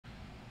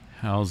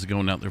How's it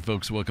going out there,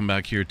 folks? Welcome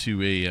back here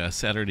to a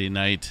Saturday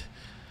night.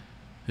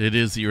 It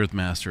is the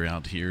Earthmaster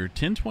out here,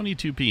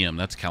 10:22 p.m.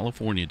 That's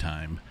California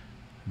time.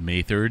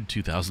 May 3rd,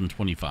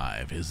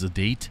 2025 is the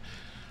date.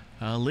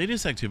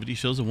 Latest activity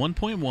shows a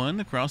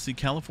 1.1 across the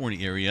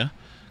California area.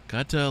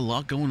 Got a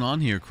lot going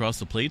on here across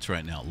the plates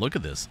right now. Look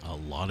at this. A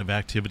lot of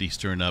activity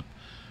stirring up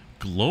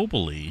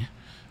globally,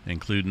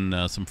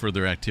 including some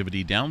further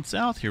activity down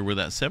south here where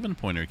that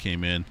 7-pointer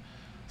came in,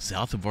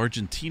 south of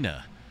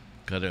Argentina.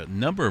 Got a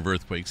number of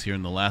earthquakes here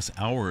in the last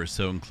hour or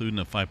so, including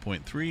a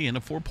 5.3 and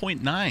a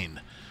 4.9.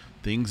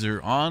 Things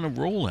are on a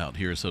roll out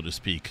here, so to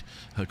speak,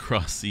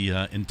 across the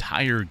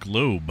entire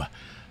globe.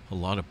 A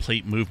lot of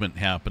plate movement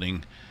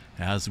happening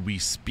as we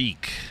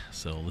speak.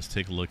 So let's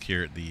take a look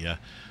here at the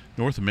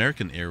North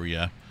American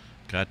area.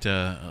 Got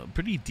a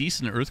pretty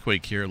decent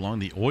earthquake here along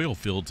the oil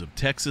fields of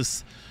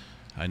Texas.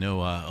 I know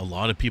a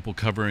lot of people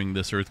covering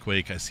this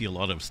earthquake. I see a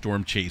lot of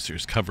storm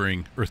chasers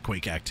covering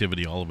earthquake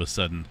activity all of a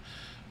sudden.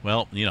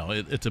 Well, you know,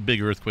 it's a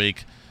big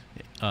earthquake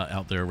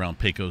out there around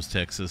Pecos,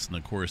 Texas, and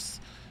of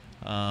course,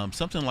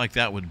 something like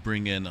that would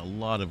bring in a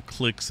lot of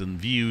clicks and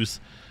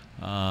views.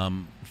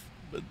 The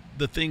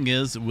thing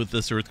is, with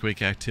this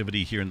earthquake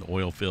activity here in the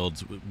oil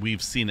fields,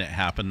 we've seen it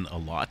happen a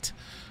lot.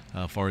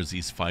 As far as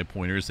these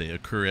 5-pointers, they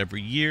occur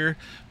every year,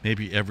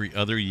 maybe every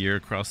other year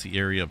across the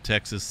area of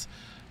Texas.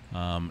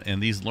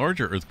 And these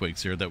larger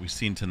earthquakes here that we've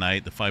seen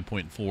tonight, the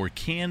 5.4,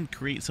 can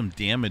create some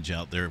damage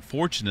out there.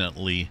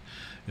 Fortunately,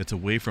 it's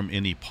away from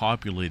any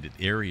populated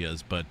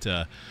areas. But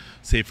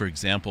say, for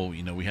example,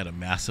 you know, we had a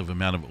massive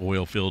amount of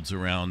oil fields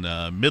around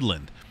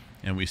Midland,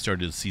 and we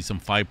started to see some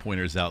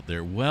 5-pointers out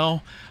there.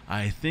 Well,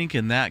 I think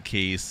in that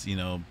case, you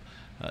know,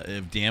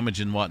 if damage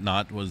and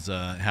whatnot was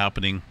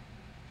happening,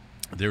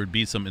 there would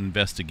be some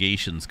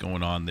investigations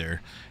going on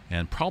there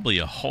and probably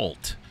a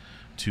halt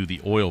to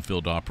the oil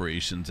field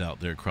operations out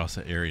there across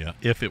the area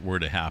if it were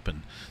to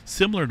happen.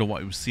 Similar to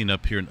what we've seen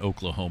up here in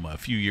Oklahoma. A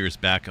few years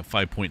back, a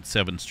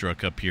 5.7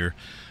 struck up here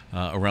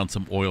around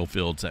some oil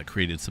fields that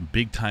created some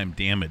big time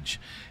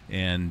damage.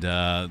 And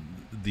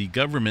the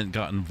government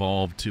got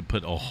involved to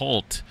put a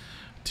halt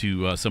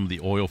to some of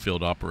the oil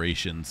field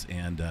operations.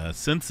 And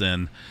since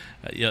then,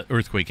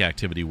 earthquake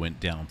activity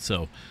went down.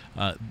 So,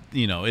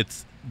 you know,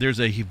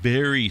 there's a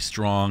very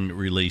strong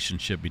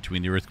relationship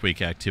between the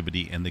earthquake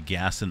activity and the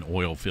gas and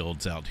oil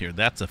fields out here.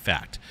 That's a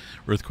fact.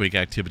 Earthquake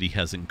activity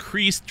has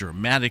increased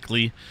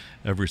dramatically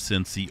ever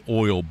since the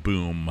oil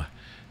boom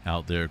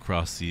out there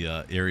across the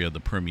area of the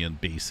Permian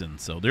Basin.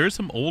 So there's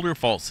some older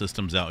fault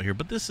systems out here,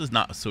 but this is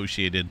not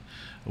associated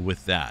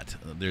with that.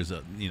 There's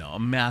a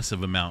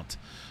massive amount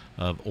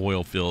of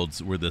oil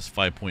fields where this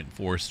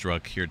 5.4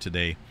 struck here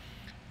today,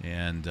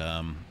 and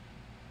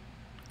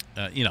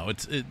you know,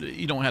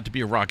 you don't have to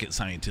be a rocket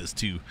scientist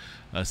to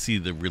see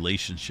the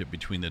relationship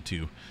between the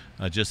two.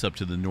 Just up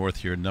to the north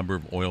here, a number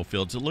of oil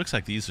fields. It looks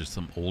like these are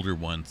some older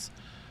ones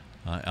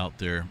out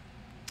there.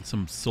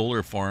 Some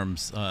solar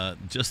farms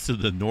just to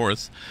the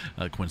north.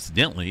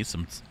 Coincidentally,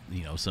 some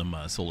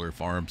solar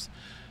farms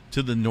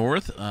to the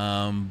north.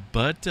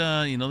 But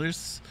you know,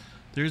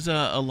 there's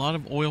a lot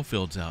of oil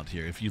fields out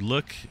here. If you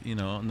look, you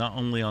know, not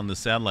only on the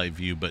satellite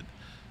view, but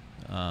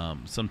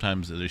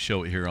sometimes they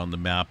show it here on the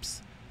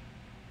maps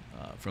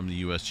from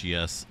the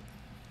USGS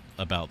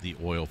about the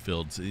oil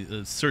fields,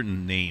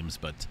 certain names.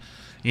 But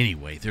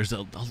anyway, there's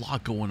a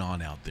lot going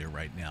on out there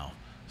right now.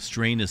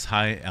 Strain is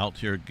high out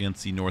here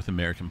against the North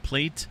American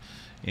plate,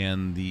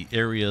 and the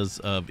areas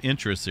of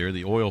interest there,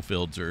 the oil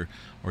fields, are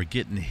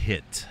getting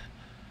hit.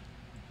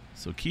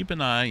 So keep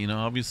an eye. You know,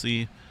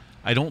 obviously,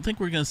 I don't think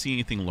we're going to see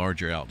anything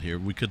larger out here.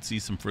 We could see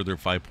some further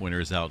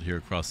 5-pointers out here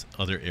across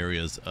other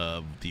areas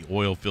of the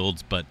oil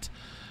fields, but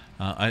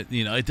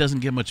it doesn't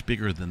get much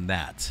bigger than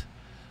that.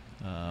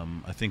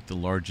 I think the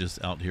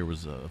largest out here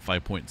was a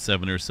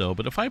 5.7 or so,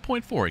 but a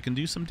 5.4, it can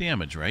do some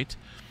damage, right?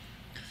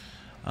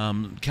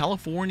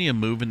 California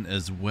moving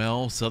as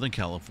well. Southern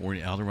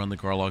California out around the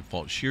Garlock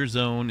Fault Shear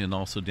Zone, and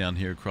also down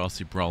here across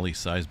the Brawley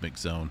Seismic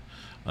Zone.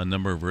 A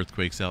number of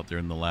earthquakes out there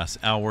in the last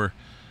hour.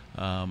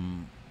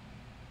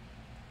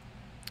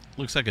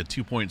 Looks like a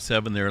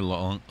 2.7 there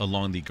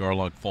along the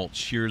Garlock Fault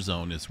Shear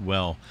Zone as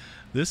well.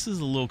 This is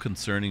a little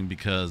concerning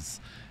because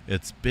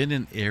it's been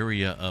an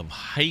area of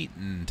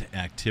heightened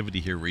activity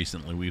here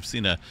recently. We've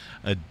seen a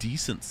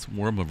decent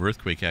swarm of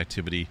earthquake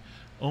activity,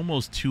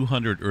 almost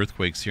 200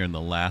 earthquakes here in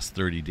the last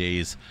 30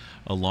 days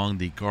along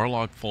the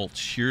Garlock Fault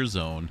Shear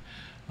Zone.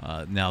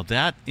 Now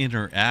that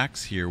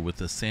interacts here with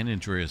the San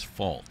Andreas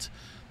Fault.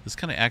 This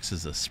kind of acts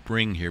as a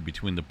spring here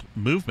between the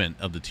movement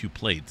of the two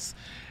plates.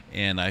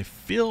 And I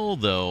feel,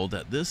 though,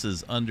 that this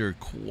is under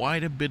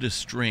quite a bit of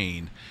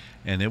strain.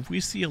 And if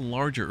we see a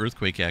larger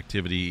earthquake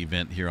activity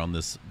event here on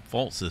this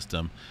fault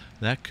system,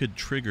 that could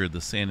trigger the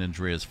San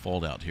Andreas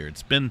Fault out here.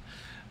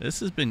 This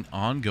has been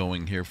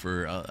ongoing here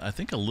for I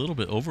think a little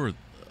bit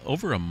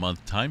over a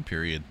month time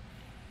period,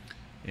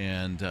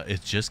 and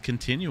it's just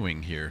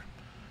continuing here.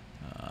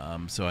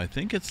 So I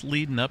think it's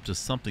leading up to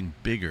something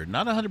bigger.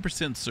 Not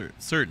 100%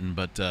 certain,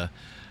 but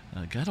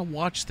gotta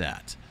watch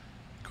that.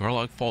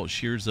 Garlock Fault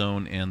Shear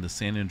Zone and the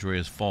San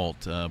Andreas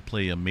Fault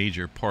play a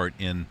major part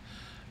in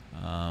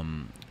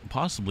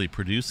possibly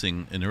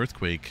producing an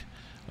earthquake,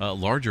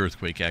 large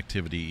earthquake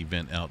activity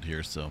event out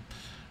here. So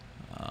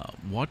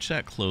watch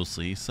that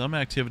closely. Some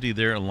activity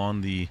there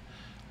along the,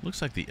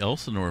 looks like the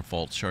Elsinore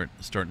Fault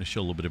starting to show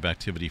a little bit of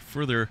activity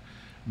further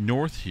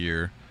north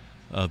here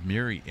of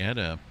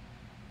Marietta.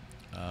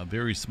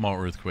 Very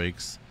small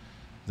earthquakes.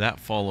 That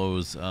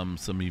follows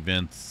some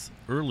events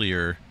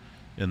earlier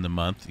in the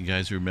month. You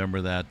guys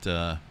remember that,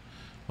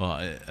 well,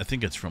 I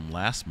think it's from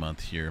last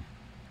month here,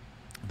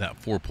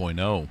 that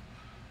 4.0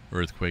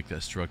 earthquake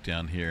that struck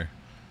down here.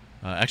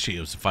 Actually,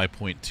 it was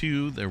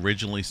 5.2 that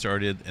originally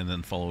started and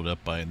then followed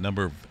up by a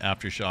number of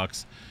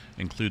aftershocks,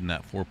 including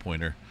that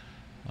 4-pointer.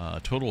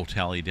 Total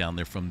tally down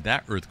there from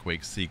that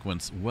earthquake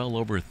sequence, well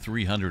over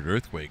 300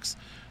 earthquakes,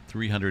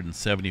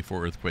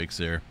 374 earthquakes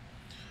there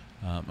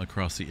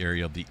across the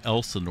area of the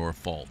Elsinore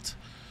Fault.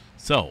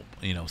 So,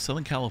 you know,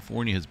 Southern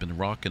California has been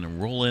rocking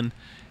and rolling,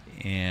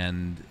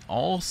 and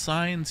all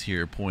signs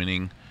here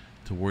pointing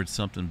towards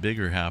something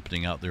bigger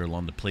happening out there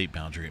along the plate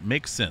boundary. It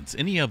makes sense.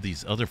 Any of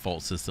these other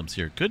fault systems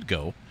here could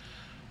go,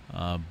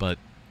 but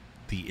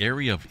the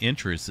area of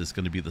interest is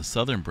going to be the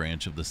southern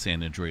branch of the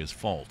San Andreas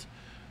Fault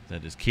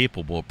that is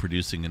capable of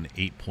producing an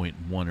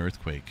 8.1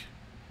 earthquake.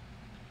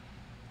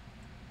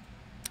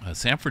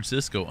 San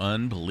Francisco,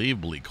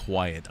 unbelievably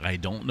quiet. I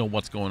don't know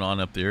what's going on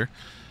up there.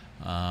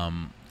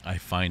 I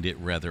find it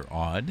rather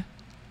odd.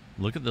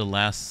 Look at the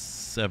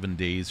last 7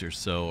 days or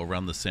so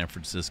around the San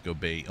Francisco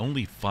Bay.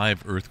 Only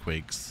 5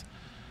 earthquakes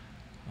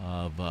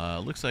of,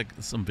 looks like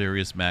some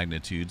various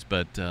magnitudes,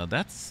 but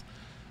that's,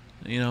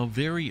 you know,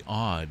 very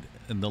odd.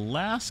 And the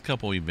last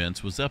couple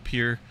events was up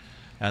here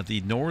at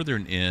the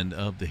northern end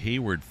of the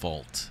Hayward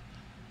Fault.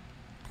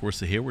 Of course,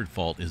 the Hayward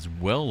Fault is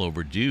well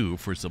overdue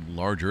for some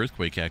large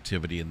earthquake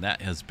activity, and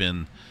that has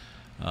been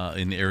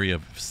an area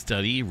of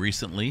study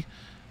recently.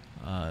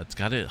 It's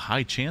got a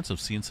high chance of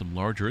seeing some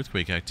large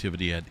earthquake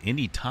activity at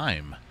any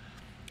time.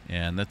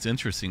 And that's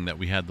interesting that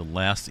we had the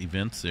last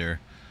events there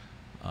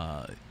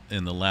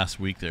in the last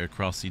week there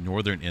across the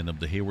northern end of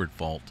the Hayward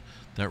Fault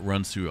that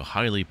runs through a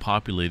highly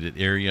populated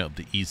area of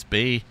the East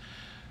Bay.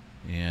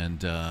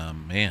 And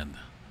man,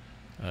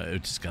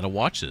 just got to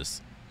watch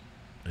this.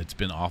 It's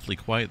been awfully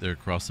quiet there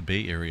across the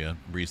Bay Area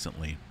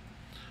recently.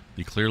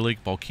 The Clear Lake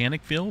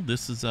Volcanic Field,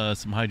 this is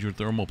some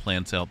hydrothermal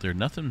plants out there.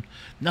 Nothing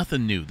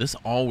new. This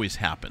always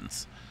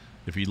happens.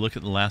 If you look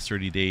at the last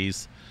 30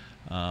 days,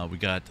 we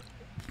got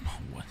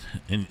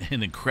an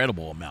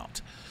incredible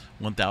amount.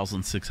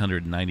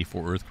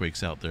 1,694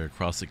 earthquakes out there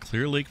across the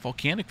Clear Lake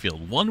Volcanic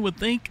Field. One would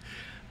think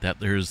that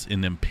there's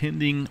an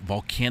impending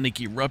volcanic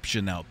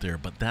eruption out there,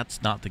 but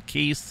that's not the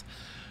case.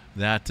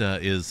 That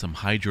is some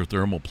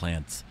hydrothermal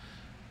plants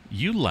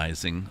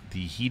utilizing the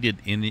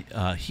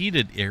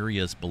heated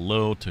areas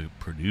below to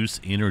produce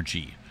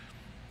energy.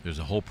 There's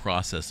a whole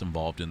process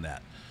involved in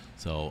that.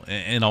 So,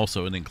 and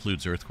also it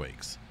includes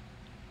earthquakes.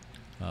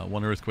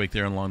 One earthquake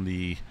there along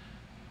the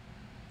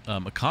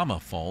Macama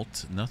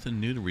Fault. Nothing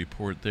new to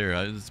report there.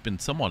 It's been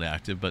somewhat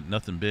active, but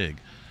nothing big.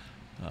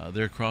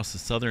 There across the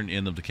southern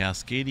end of the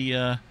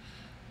Cascadia.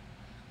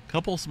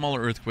 Couple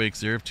smaller earthquakes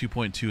there of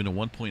 2.2 and a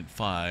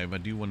 1.5. I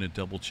do want to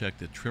double check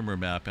the tremor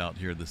map out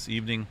here this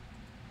evening.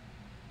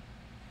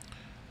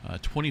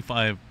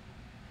 25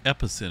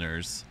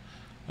 epicenters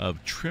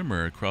of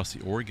tremor across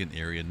the Oregon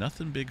area.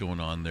 Nothing big going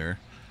on there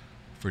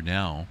for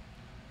now,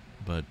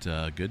 but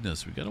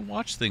goodness, we got to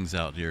watch things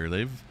out here.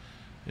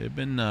 They've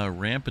been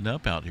ramping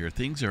up out here.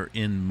 Things are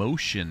in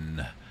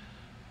motion,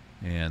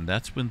 and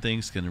that's when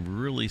things can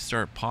really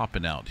start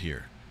popping out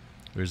here.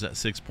 There's that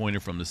 6-pointer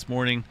from this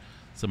morning.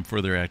 Some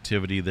further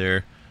activity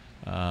there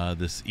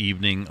this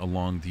evening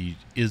along the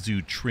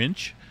Izu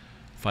Trench,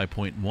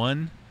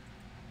 5.1.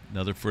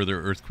 Another further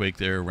earthquake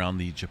there around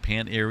the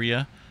Japan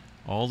area.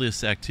 All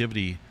this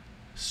activity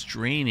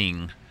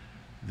straining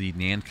the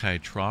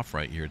Nankai Trough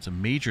right here. It's a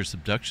major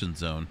subduction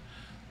zone.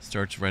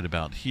 Starts right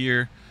about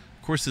here.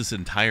 Of course, this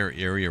entire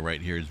area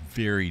right here is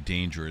very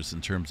dangerous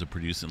in terms of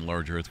producing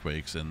large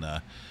earthquakes. And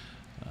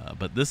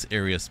but this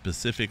area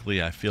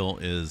specifically, I feel,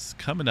 is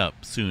coming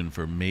up soon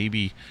for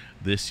maybe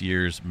this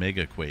year's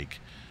mega quake.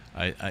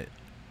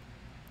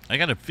 I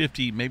got a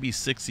 50, maybe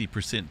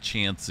 60%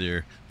 chance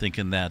there,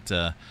 thinking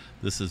that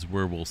this is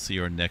where we'll see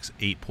our next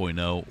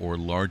 8.0 or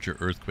larger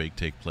earthquake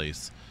take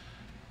place.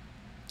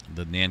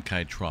 The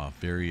Nankai Trough,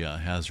 very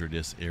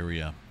hazardous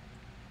area.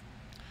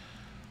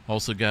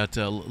 Also got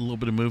a little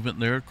bit of movement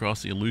there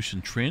across the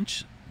Aleutian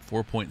Trench.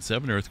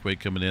 4.7 earthquake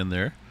coming in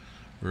there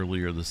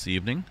earlier this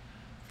evening.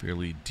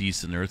 Fairly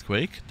decent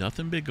earthquake.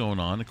 Nothing big going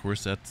on. Of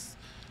course, that's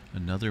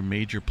another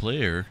major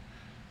player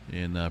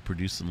in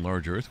producing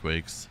large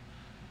earthquakes.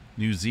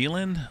 New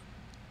Zealand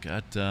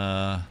got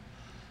a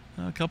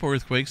couple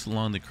earthquakes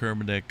along the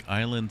Kermadec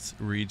Islands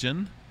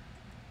region.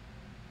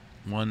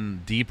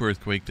 One deep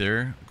earthquake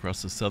there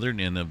across the southern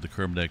end of the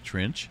Kermadec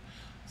Trench.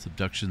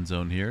 Subduction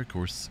zone here. Of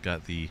course,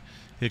 got the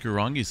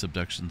Hikurangi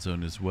subduction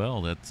zone as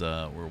well. That's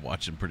we're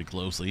watching pretty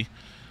closely.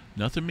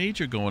 Nothing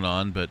major going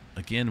on, but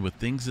again, with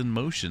things in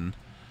motion,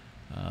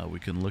 We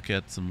can look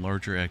at some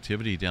larger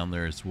activity down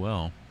there as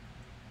well.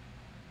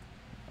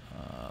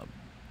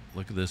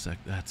 Look at this.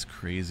 That's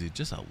crazy.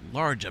 Just a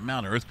large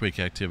amount of earthquake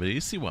activity.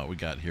 See what we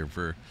got here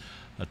for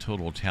a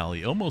total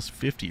tally. Almost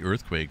 50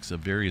 earthquakes of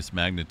various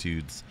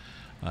magnitudes,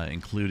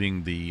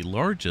 including the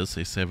largest,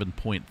 a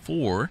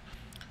 7.4.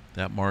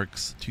 That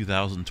marks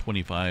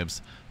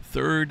 2025's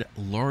third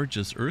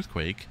largest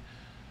earthquake.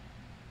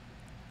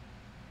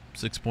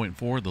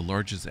 6.4, the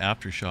largest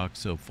aftershock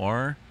so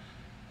far.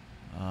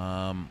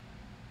 As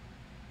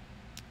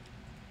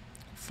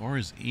far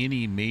as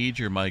any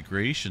major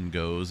migration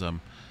goes,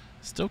 I'm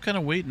still kind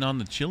of waiting on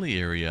the Chile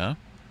area.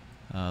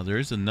 There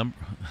is a number.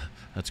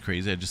 That's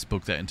crazy. I just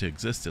spoke that into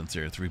existence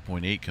there.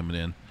 3.8 coming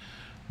in.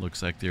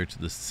 Looks like they're to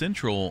the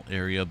central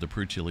area of the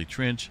Peru-Chile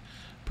Trench.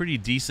 Pretty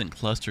decent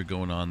cluster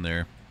going on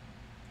there.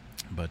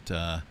 But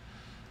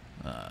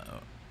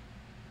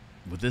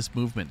with this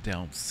movement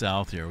down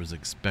south here, I was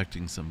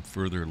expecting some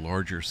further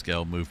larger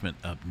scale movement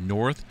up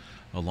north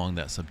along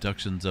that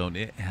subduction zone.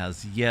 It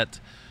has yet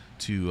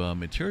to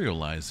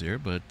materialize there,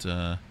 but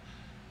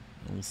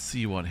we'll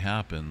see what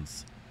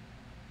happens.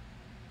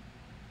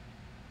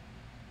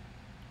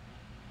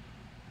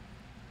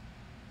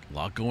 A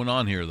lot going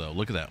on here, though.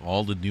 Look at that.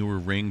 All the newer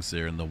rings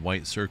there and the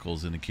white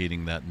circles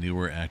indicating that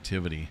newer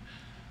activity.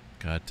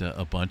 Got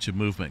a bunch of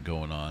movement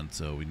going on,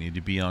 so we need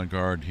to be on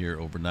guard here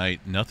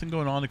overnight. Nothing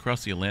going on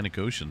across the Atlantic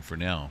Ocean for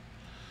now.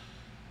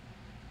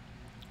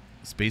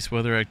 Space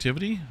weather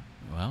activity,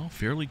 well,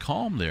 fairly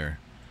calm there.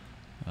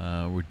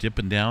 We're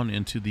dipping down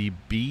into the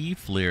B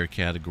flare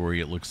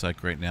category, it looks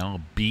like right now.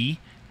 B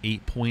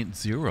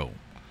 8.0.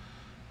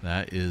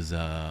 That is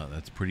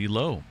that's pretty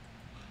low.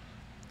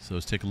 So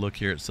let's take a look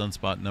here at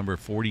sunspot number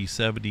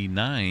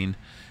 4079.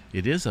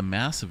 It is a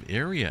massive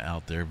area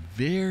out there,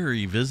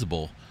 very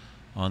visible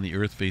on the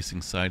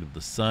Earth-facing side of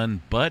the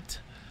sun. But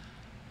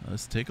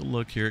let's take a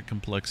look here at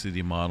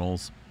complexity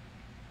models.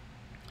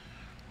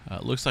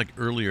 It looks like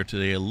earlier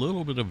today a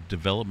little bit of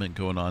development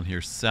going on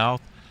here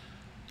south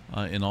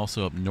and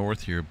also up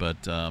north here,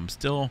 but I'm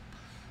still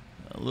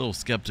a little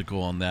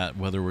skeptical on that,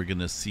 whether we're going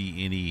to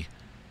see any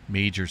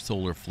major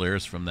solar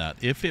flares from that.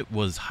 If it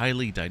was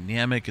highly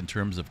dynamic in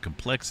terms of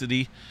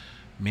complexity,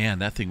 man,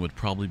 that thing would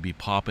probably be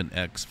popping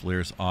X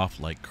flares off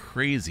like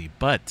crazy.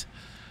 But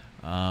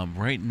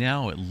right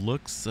now it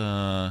looks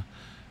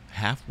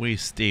halfway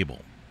stable.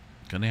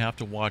 Gonna have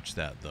to watch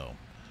that though.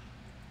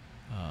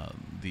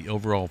 The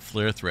overall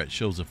flare threat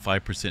shows a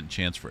 5%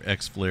 chance for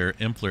X flare,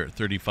 M flare at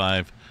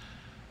 35.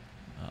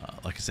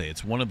 Like I say,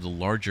 it's one of the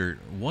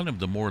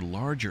more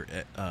larger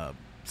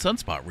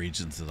sunspot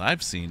regions that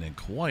I've seen in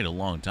quite a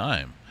long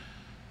time.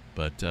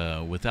 But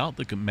without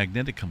the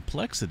magnetic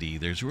complexity,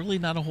 there's really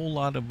not a whole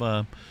lot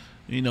of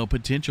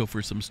potential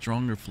for some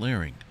stronger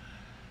flaring.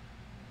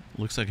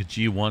 Looks like a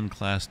G1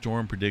 class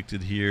storm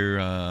predicted here.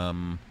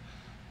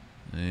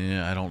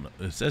 Yeah, I don't know.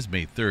 It says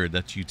May 3rd.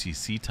 That's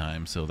UTC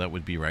time, so that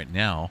would be right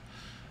now.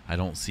 I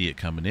don't see it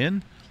coming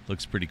in.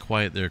 Looks pretty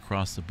quiet there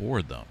across the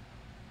board, though.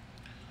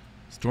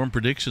 Storm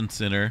Prediction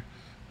Center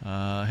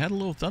had a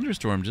little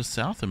thunderstorm just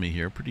south of me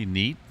here. Pretty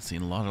neat.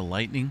 Seen a lot of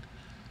lightning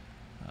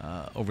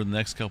over the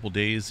next couple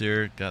days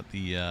there. Got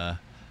the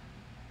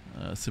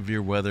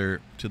severe weather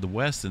to the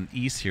west and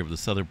east here of the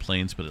southern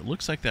plains, but it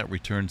looks like that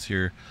returns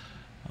here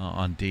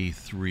on day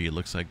 3. It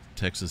looks like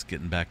Texas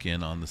getting back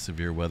in on the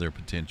severe weather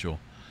potential.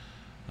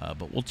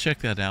 But we'll check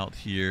that out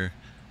here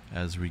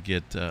as we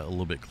get a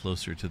little bit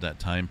closer to that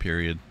time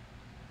period.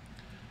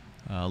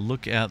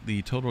 Look at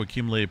the total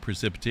accumulated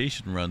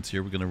precipitation runs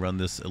here. We're going to run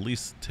this at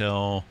least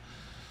till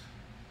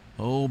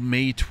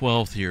May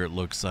 12th here, it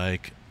looks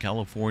like.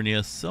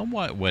 California,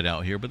 somewhat wet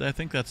out here, but I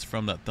think that's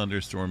from that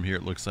thunderstorm here,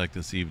 it looks like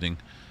this evening.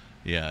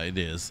 Yeah, it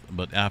is.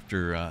 But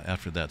after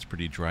that, it's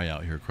pretty dry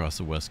out here across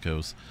the West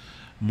Coast.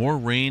 More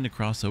rain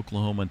across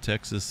Oklahoma and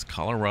Texas,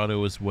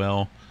 Colorado as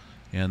well,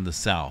 and the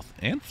South,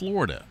 and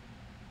Florida.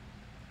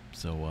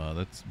 So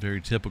that's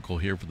very typical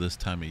here for this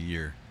time of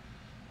year.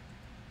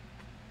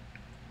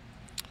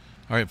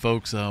 All right,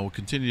 folks, we'll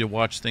continue to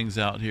watch things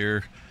out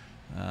here.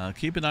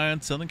 Keep an eye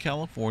on Southern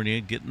California,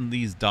 getting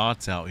these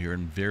dots out here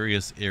in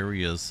various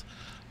areas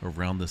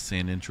around the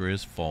San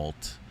Andreas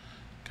Fault.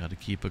 Got to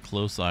keep a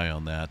close eye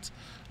on that.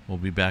 We'll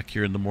be back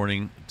here in the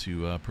morning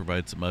to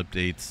provide some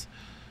updates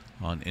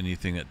on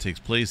anything that takes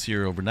place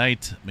here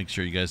overnight. Make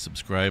sure you guys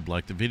subscribe,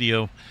 like the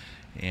video,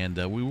 and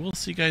we will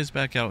see you guys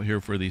back out here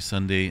for the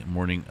Sunday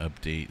morning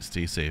update.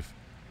 Stay safe.